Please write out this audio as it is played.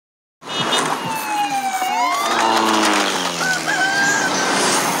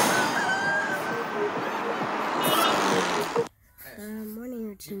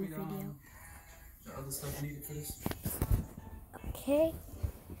Okay.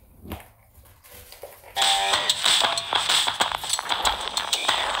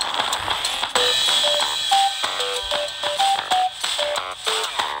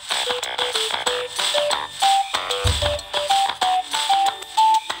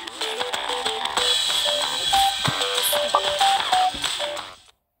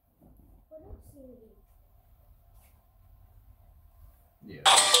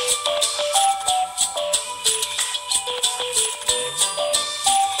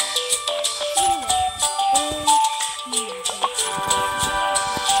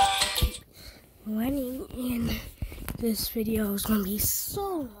 Running in this video is gonna be so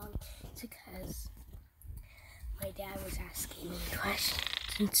long because my dad was asking me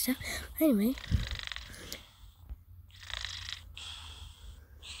questions and stuff. Anyway,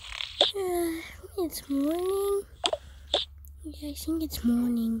 it's morning. Yeah, I think it's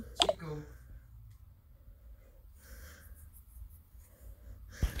morning.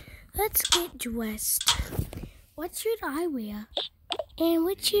 Let's get dressed. What should I wear? And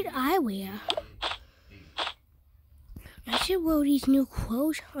what should I wear? I should wear these new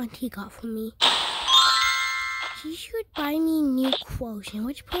clothes Auntie got for me. She should buy me new clothes and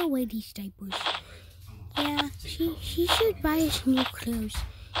let's put away these diapers. Yeah, she should buy us new clothes.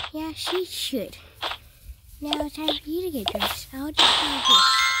 Yeah, she should. Now it's time for you to get dressed. I'll just wear this.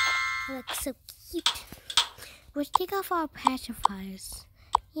 I look so cute. Let's take off our pacifiers.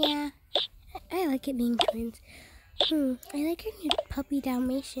 Yeah, I like it being twins. I like her new puppy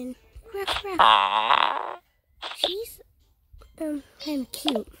Dalmatian. Ruff, ruff. She's kind of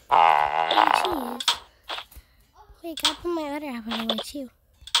cute. Yeah, she is. Wait, gotta put my other outfit away too.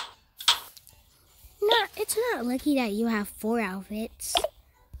 No, it's not lucky that you have 4 outfits.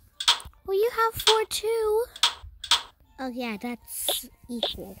 Well, you have 4 too. Oh yeah, that's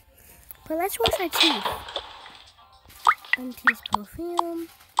equal. But let's wash our teeth. Auntie's perfume.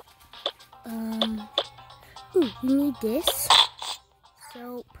 Ooh, we need this.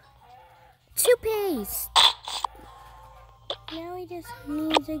 Soap. Toothpaste. Now we just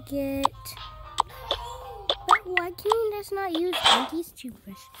need to get... But why can you just not use Auntie's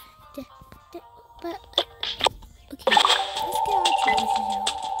toothbrush? Okay, let's get our toothbrushes out.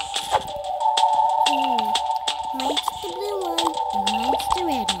 Mine's the blue one, and mine's the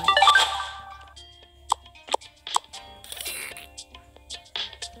red one.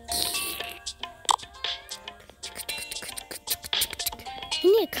 You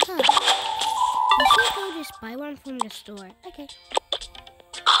need a cup. You should go just buy one from the store. Okay.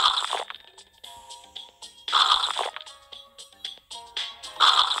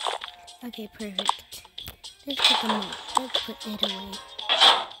 Okay, perfect. Let's put them out. Let's put it away.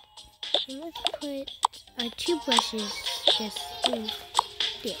 And let's put our 2 brushes just there.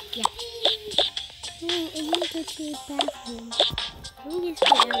 Yeah. I need to go to the bathroom. Let me just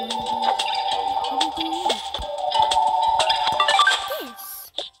get out of here. Everything else. This.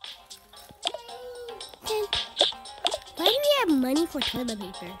 And why do we have money for toilet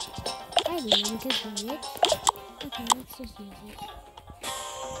paper? I don't know, because we're rich. Okay, let's just use it.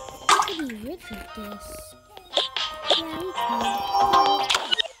 We could be rich with this. Yeah, we could.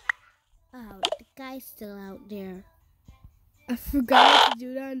 Oh, the guy's still out there. I forgot to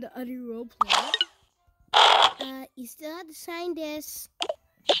do that in the other roleplay. You still have to sign this.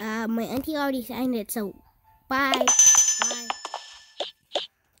 My auntie already signed it, so bye. Bye.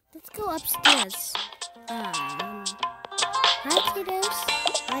 Let's go upstairs. Hi, kiddos.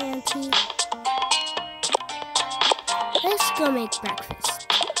 Hi, auntie. Let's go make breakfast.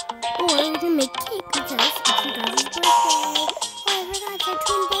 Or we can make cake because it's your guys' birthday. Oh, I forgot it's our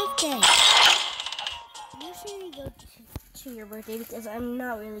twin birthday. Usually we go to your birthday because I'm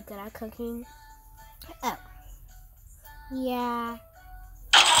not really good at cooking. Oh. Yeah.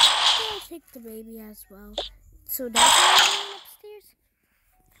 I'll take the baby as well. So that's why I'm going upstairs.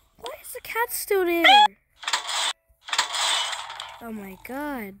 Why is the cat still there? Oh my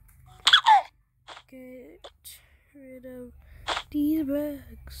god. Get rid of these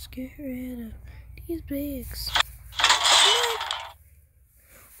bags. Get rid of these bags.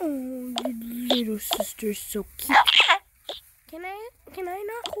 Oh, your little sister's so cute. Can I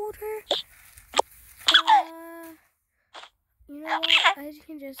not hold her? You know what? I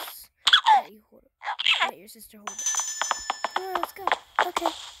can just let you hold it. Let your sister hold it. Oh, let's go.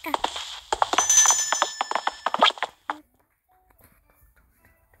 Okay.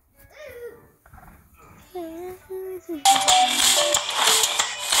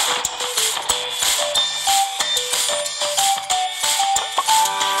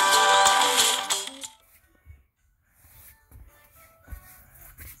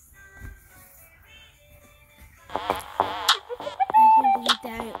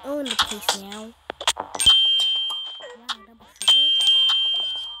 that I own the place now. Wow, double sugar?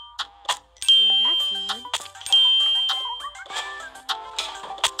 Yeah, that's weird.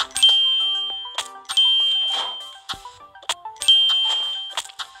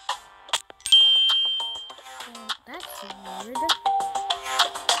 That's weird.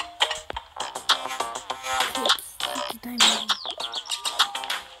 Diamond.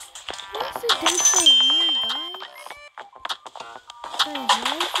 Why is the day so weird, guys? Guys,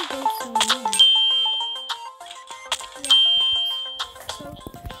 why is the day so weird? Yeah. So,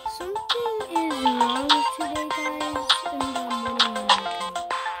 something is wrong today, guys, and I'm wondering why.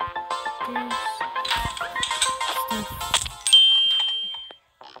 There's stuff.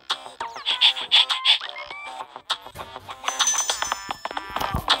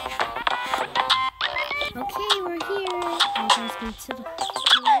 Okay, we're here. You guys can sit. You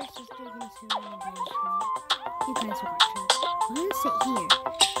guys are watching. I'm gonna sit here.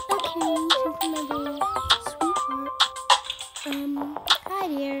 Okay, this is my little sweetheart. Hi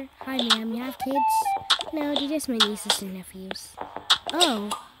there. Hi, ma'am. You have kids? No, they're just my nieces and nephews. Oh,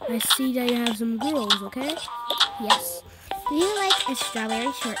 I see that you have some girls. Okay. Yes. Do you like a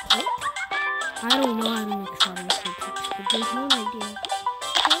strawberry shortcake? I don't know how to make strawberry shortcakes, but there's no idea.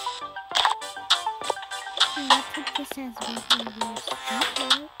 I think this has been really sweet.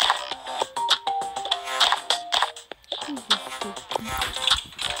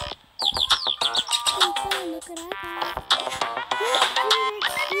 Oh, look what I got.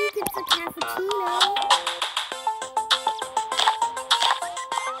 Look, it's a cappuccino.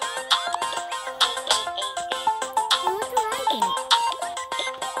 And what do I get?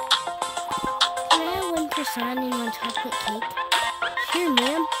 Can I have one croissant and one chocolate cake? Sure,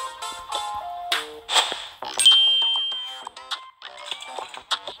 ma'am.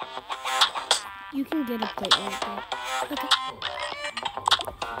 You can get a plate right there. Okay.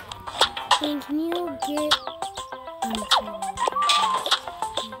 And can you get... Okay.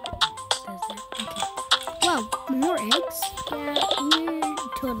 Wow, more eggs? Yeah, we're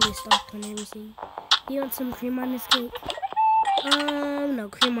totally stocked on everything. You want some cream on this cake? No,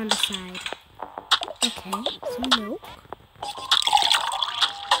 cream on the side. Okay, some milk.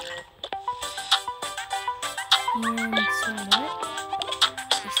 And some what?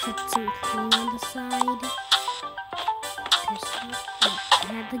 Put some cream on the side. I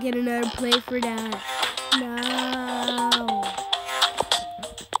had to get another plate for that. No. No.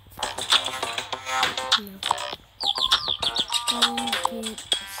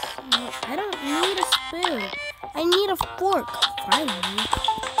 I don't need a spoon. I need a fork. Finally.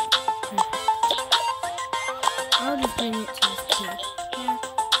 Perfect. I'll just bring it to this kid. Yeah.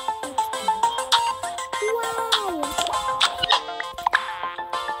 Wow.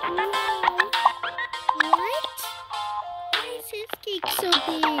 Cake so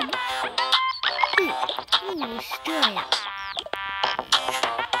big. I'm gonna destroy it.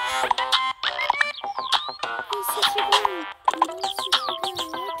 This is so good.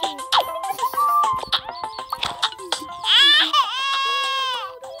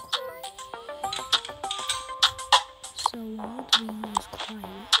 So while Dwayne was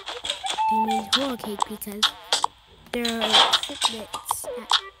crying, they made whole cake because there are triplets.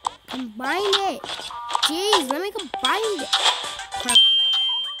 Combine it. Jeez, let me combine it. Perfect.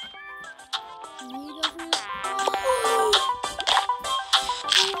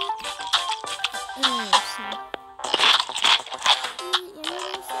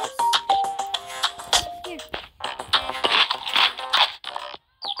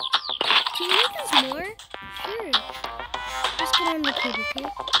 Can you make us more? Sure. Let's get on the table, okay?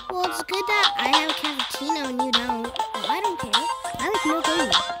 Well, it's good that I have cappuccino and you don't. Well, I don't care. I like milk only.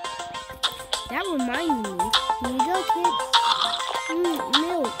 That reminds me. Here you go, kids.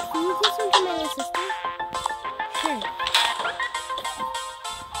 Milk. Can you give some to my little sister? Sure.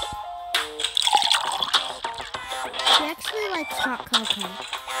 She actually likes hot cocoa.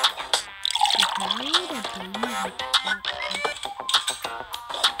 So how would a baby like hot cocoa?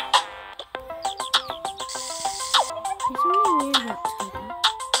 There's something weird about cocoa.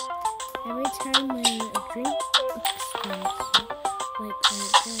 Every time when a drink explodes, like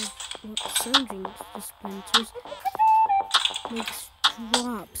some drinks dispensers makes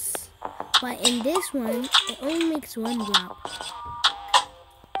drops, but in this one it only makes one drop.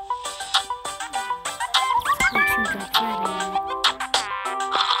 Like 2 drops right in it.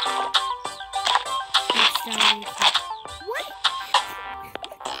 What?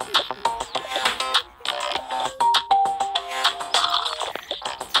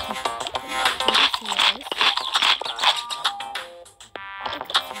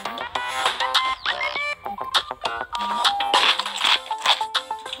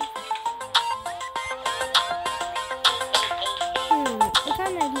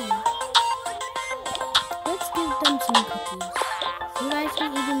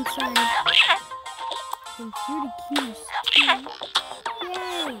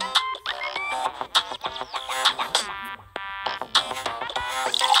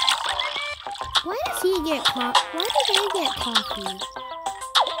 they get coffee? Why did they get coffee?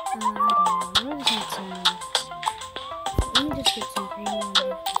 I don't know. Let me just get some cream on the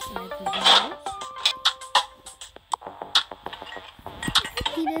side of the house.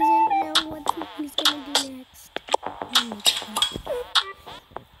 He doesn't know what he's gonna do next.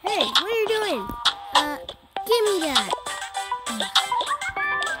 Hey, what are you doing? Give me that.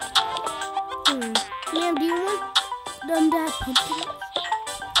 Ma'am, do you want that pumpkin?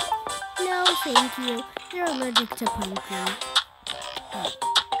 No, thank you. You're allergic to pumpkin.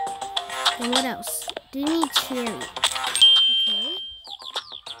 And what else? Do you need cherry? Okay.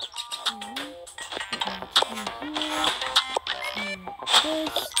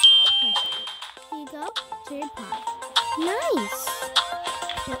 This. Here you go. Cherry pie. Nice.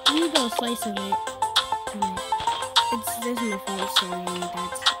 Well, you go a slice of it. This is my favorite story, and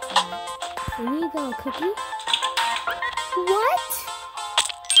that's. Here you go, a cookie. What?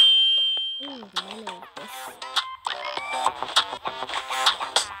 Ooh, I know this.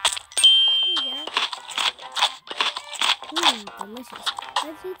 Here you go. Delicious.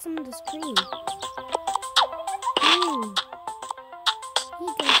 Let's eat some of this cream. Here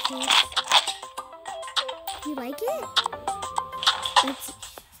you go, Chase. You like it?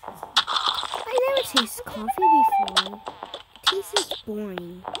 I never tasted coffee before. It tastes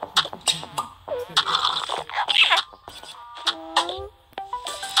boring.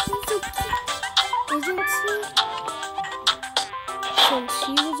 Isn't she? Since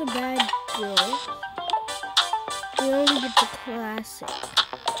she was a bad girl, we only get the classic.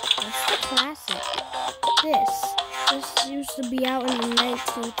 What's the classic? This used to be out in the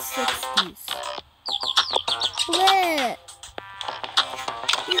 1960s. Bleh!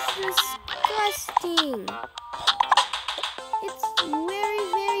 It's disgusting. It's very,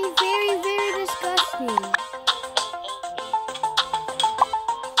 very, very, very disgusting.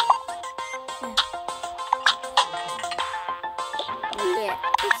 Yeah,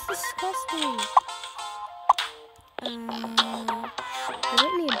 it's disgusting. I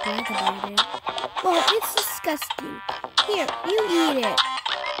don't need to brag about it. Well, it's disgusting. Here, you eat it.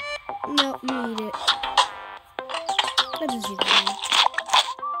 No, you eat it. What is you doing?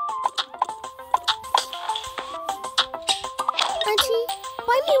 Auntie,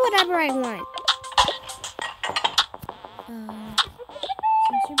 buy me whatever I want.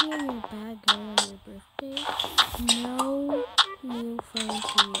 Since you're being a bad girl on your birthday, no new phone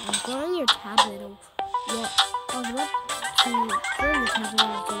to you. I'm throwing your tablet away. Well, I was about to throw your tablet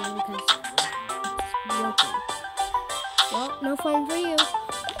away because it's broken. Well, no phone for you.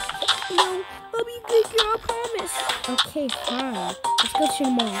 No, I'll be good girl, I promise. Okay, fine. Let's go to the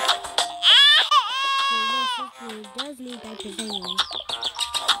mall. Your does need diapers anyway.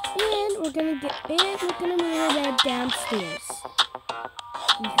 And we're gonna move her bed downstairs.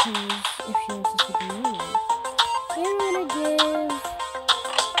 Because if she wants to sleep in the room. And we're gonna give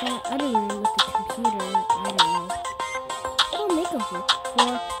that other room with the computer, I don't know, a makeover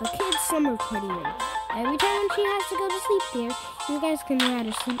for a kid's summer party room. Every time she has to go to sleep there, you guys can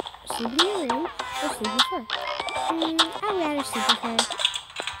either sleep in your room or sleep with her. I'd rather sleep with her.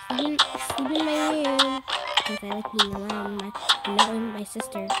 Sleep in my room. Because I like being alone not with my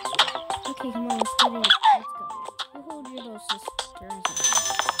sister. Okay, come on, let's go. Let's go. You hold your little sisters up.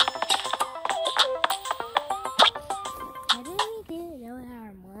 I didn't know how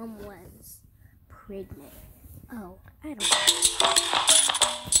her mom was pregnant. Oh, I don't know.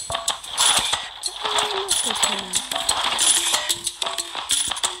 Let's go to her.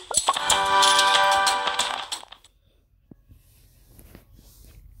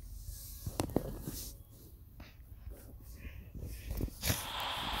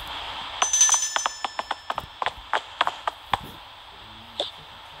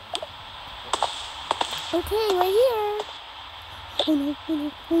 Okay, right here. Oh no, oh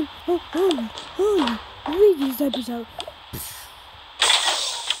no, oh no. Read these diapers out.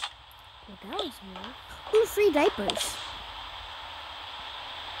 Well, that was weird. Ooh, free diapers.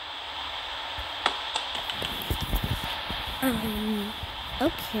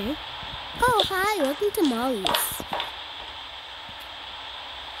 Okay. Oh, hi, welcome to Molly's.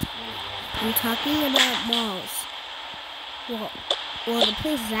 I'm talking about malls. Well, the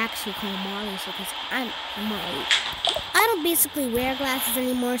place is actually called Molly's because I'm Molly. I don't basically wear glasses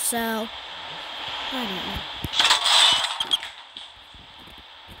anymore, so I don't know.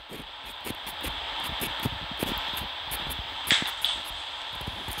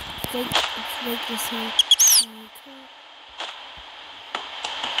 It's like this here.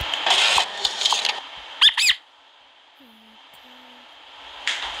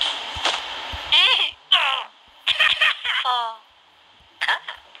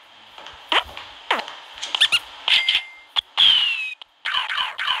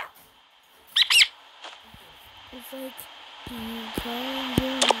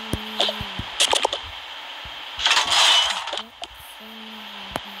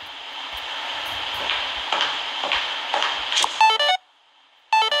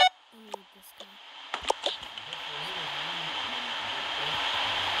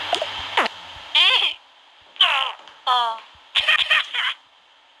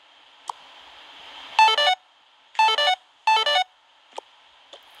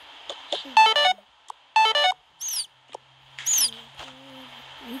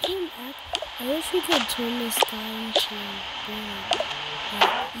 I wish we could turn this guy into blue.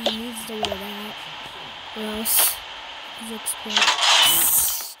 He needs to get out, or else he's exploding.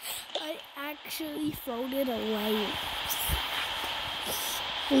 I actually thrown it away.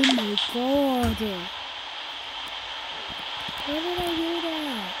 Oh my god. Why did I do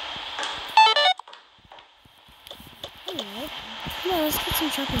that? Anyway, come on, let's get some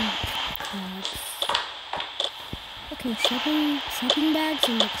shopping bags. Okay, shopping bags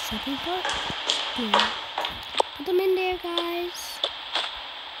in the shopping cart. Yeah. Put them in there, guys.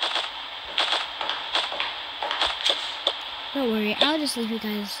 Don't worry, I'll just leave you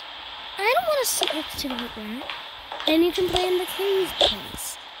guys. I don't want to sit next to the rat. And you can play in the king's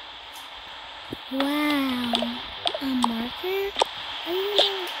place. Wow. A marker?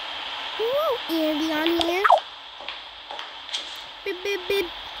 Whoa, Andy on here. Bip, bip, bip.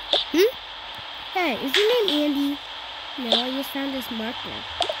 Hey, is your name Andy? No, I just found this marker.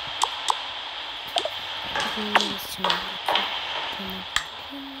 My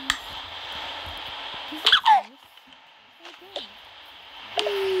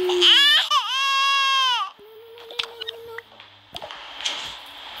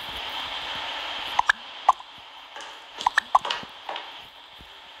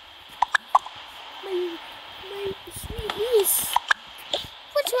sweet niece.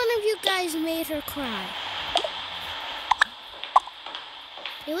 Which one of you guys made her cry?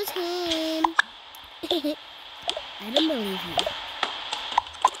 It was him. I don't believe you.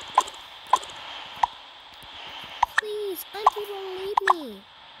 Please, Auntie, don't leave me.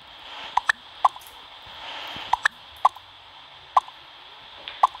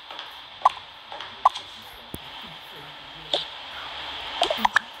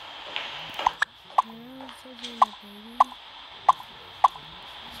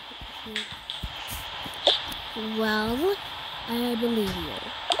 Well, I believe you.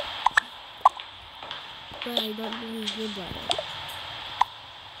 But I don't believe your brother.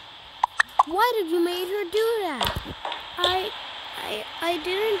 Why did you make her do that? I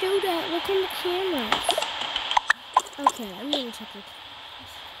didn't do that. Look in the cameras. Okay, I'm gonna check the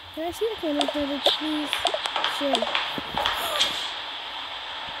cameras. Can I see the camera footage, please? Sure.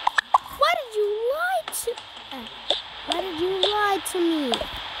 Why did you lie to Why did you lie to me?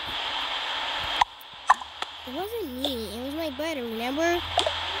 It wasn't me. It was my brother, remember?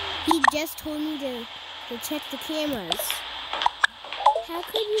 He just told me to check the cameras. How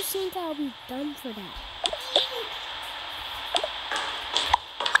could you think I'll be dumb for that?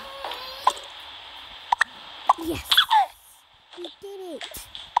 Yes! We did it!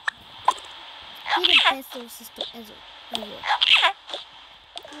 You're the best little sister ever.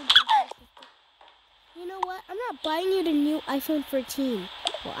 You know what? I'm not buying you the new iPhone 13.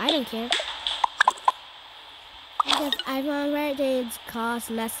 Well, I don't care. Because iPhone 13s cost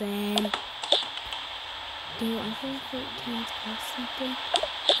nothing. Do iPhone 13s cost something?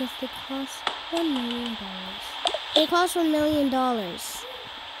 Yes, they cost $1 million. They cost $1 million.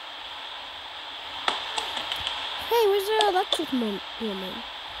 Hey, where's the electric woman?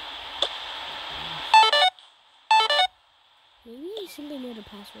 Maybe you simply know the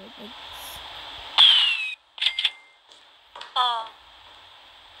password.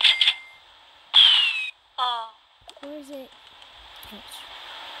 Where is it?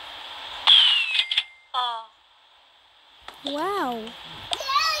 Wow.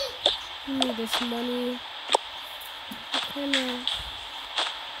 I need this money. What kind of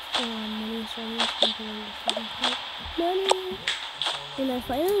money? So I'm just going to money. And I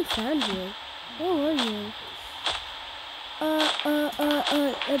finally found you. Where were you?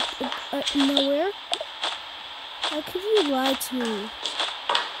 Nowhere? How could you lie to me?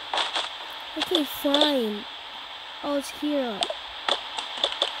 Okay, fine. Oh, it's here.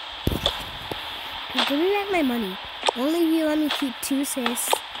 Give me back my money. Only if you let me keep 2, sis.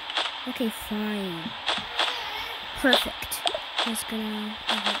 Okay, fine. Perfect. Just gonna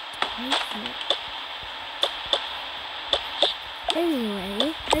have it right here.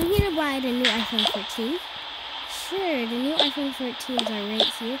 Anyway, I'm here to buy the new iPhone 13. Sure, the new iPhone 13s are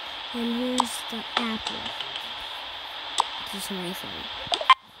right here. And here's the Apple. This is my phone.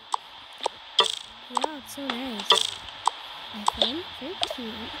 Wow, it's so nice. iPhone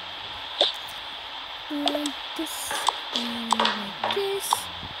 13. And this, and like this.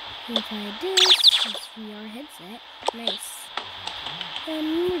 We try this VR headset. Nice. And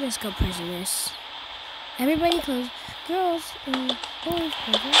we'll just go prisoners. Everybody close. Girls and boys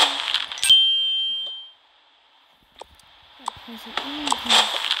close their eyes.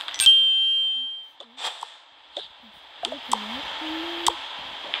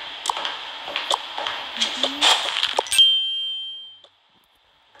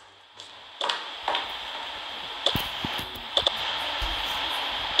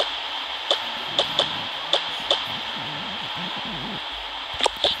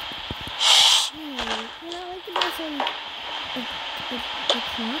 The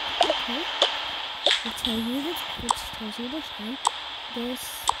clock, okay, which tells you the time, this,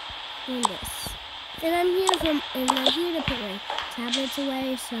 and this. And I'm here to put my tablets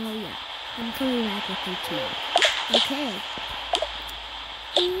away, so yeah, I'm coming back with them tomorrow. Okay.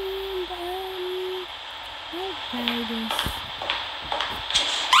 And I'll try this.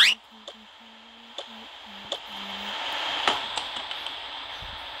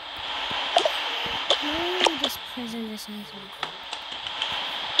 Now just present this as well.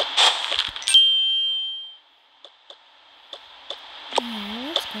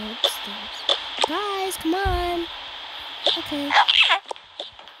 Let's go upstairs. Guys, come on. Okay.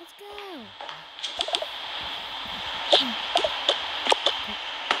 Let's go.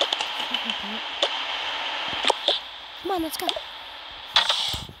 Come on, let's go.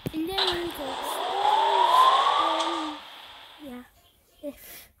 And then we go upstairs. Yeah. If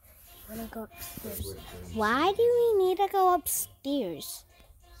I want to go upstairs. Why do we need to go upstairs?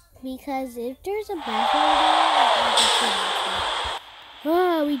 Because if there's a bathroom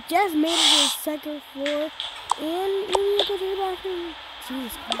there, we just made it to the second floor, and we need to go to the bathroom.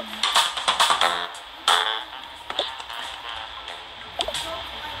 Jeez, come on.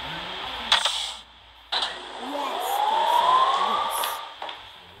 Yes, yes.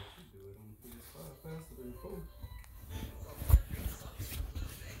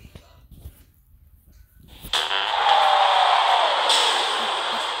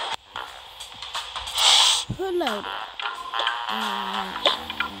 Hello.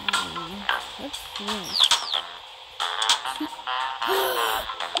 What's this?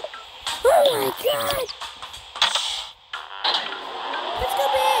 Oh my god! Let's go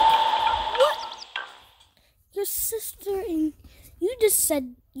back! What? Your sister and you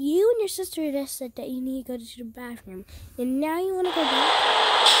and your sister just said that you need to go to the bathroom. And now you want to go back?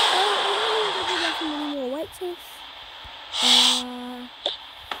 Oh, you don't need to go to the bathroom anymore. What, sis?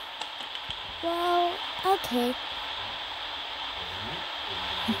 Well, okay.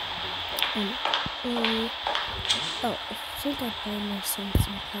 Oh, I think I bought my son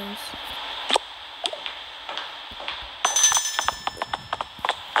some clothes.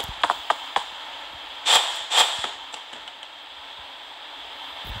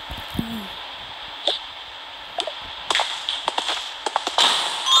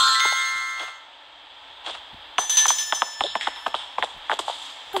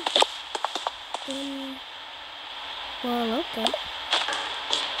 Well, okay.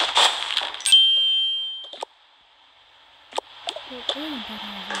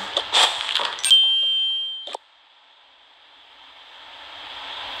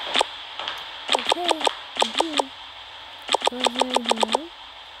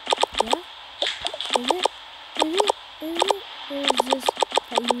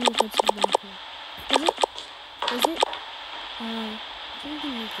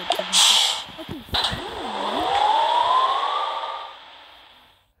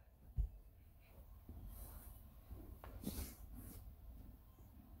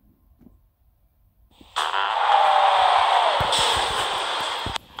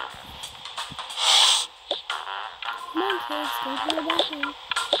 Go to the bathroom.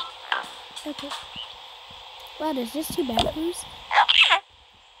 Okay. Wow, there's just 2 bathrooms.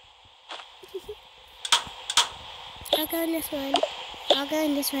 I'll go in this one. I'll go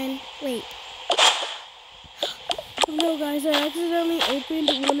in this one. Wait. Oh no, guys, I accidentally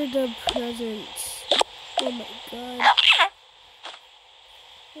opened one of the presents. Oh my god.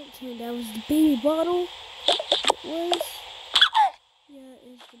 Okay, that was the baby bottle. It was. Yeah, it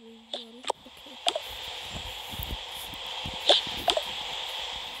is the baby bottle. Okay.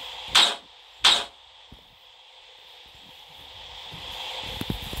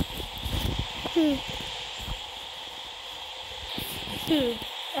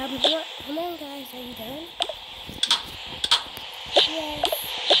 Come on, guys, are you done? Yes.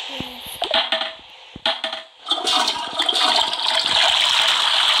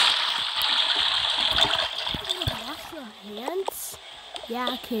 Wash your hands.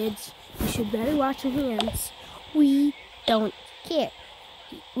 Yeah, kids, you should better wash your hands. We don't care.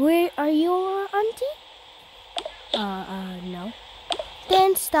 Where are you, Auntie? No.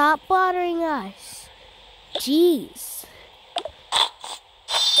 Then stop bothering us. Jeez.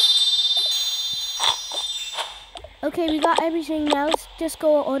 Okay, we got everything now. Let's just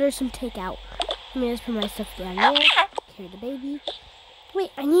go order some takeout. Let me just put my stuff down there. Carry the baby.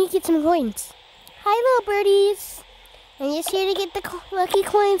 Wait, I need to get some coins. Hi, little birdies. I'm just here to get the lucky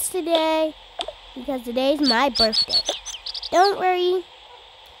coins today. Because today's my birthday. Don't worry.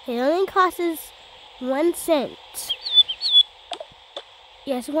 It only costs 1 cent.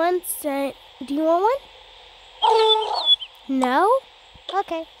 Yes, 1 cent. Do you want one? No?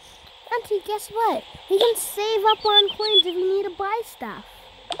 Okay. Auntie, guess what? We can save up on coins if we need to buy stuff.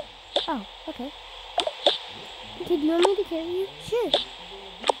 Oh, okay. Okay, do you want me to carry you? Sure.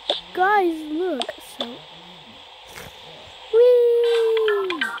 Guys, look. So.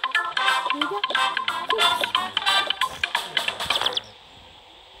 Whee! Here we go.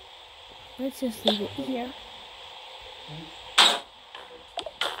 Let's just leave it here.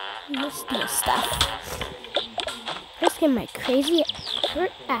 Let's do stuff. Let's get my crazy.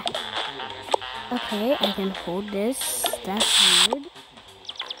 Okay, I can hold this. That's weird.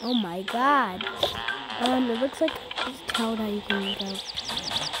 Oh my god. It looks like this towel that you can go.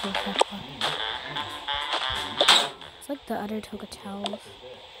 It's like the other Toka towels.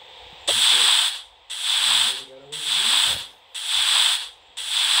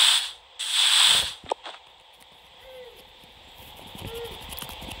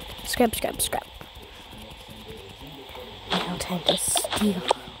 Scrap, scrap, scrap. Now time to steal.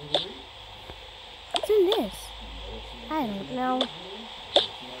 What's in this? I don't know.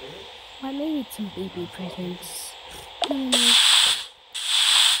 Why, maybe it's some baby presents.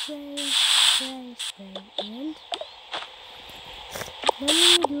 Spray, spray, spray, and let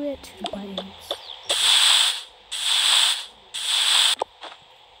me do it to the buttons.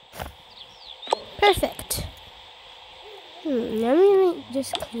 Perfect. Let me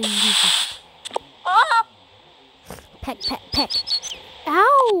just clean these up. Peck, peck, peck.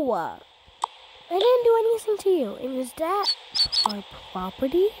 Ow! I didn't do anything to you. And is that our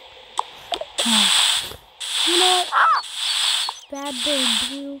property? You know what? Bad bird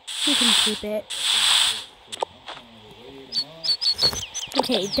Blue. You can keep it.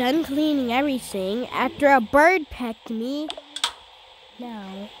 Okay, done cleaning everything after a bird pecked me.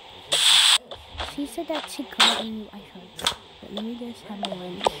 Now, she said that she got a new iPhone. But let me just have my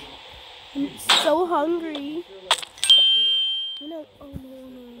lunch. I'm so hungry. Oh no, oh no, no,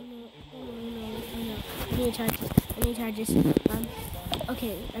 no, oh no, oh no. I need to charge this. I need to charge this.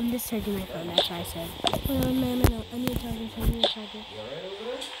 Okay, I'm just charging my phone. That's what I said. Oh no, no, no, no. I need to charge this. I need to charge it.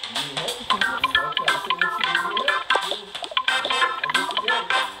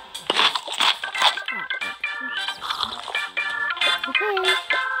 Okay.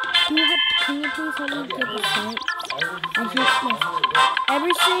 Can you please help me get the cent? I just missed.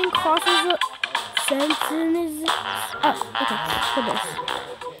 Everything crosses a cent and is. Oh, okay. For this.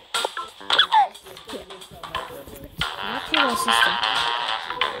 Here. That's your little sister.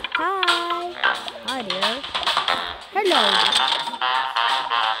 Hi. Hi, dear. Hello.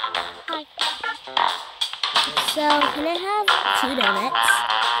 Hi. So, can I have 2 donuts?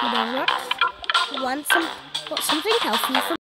 2 donuts? Want something healthy for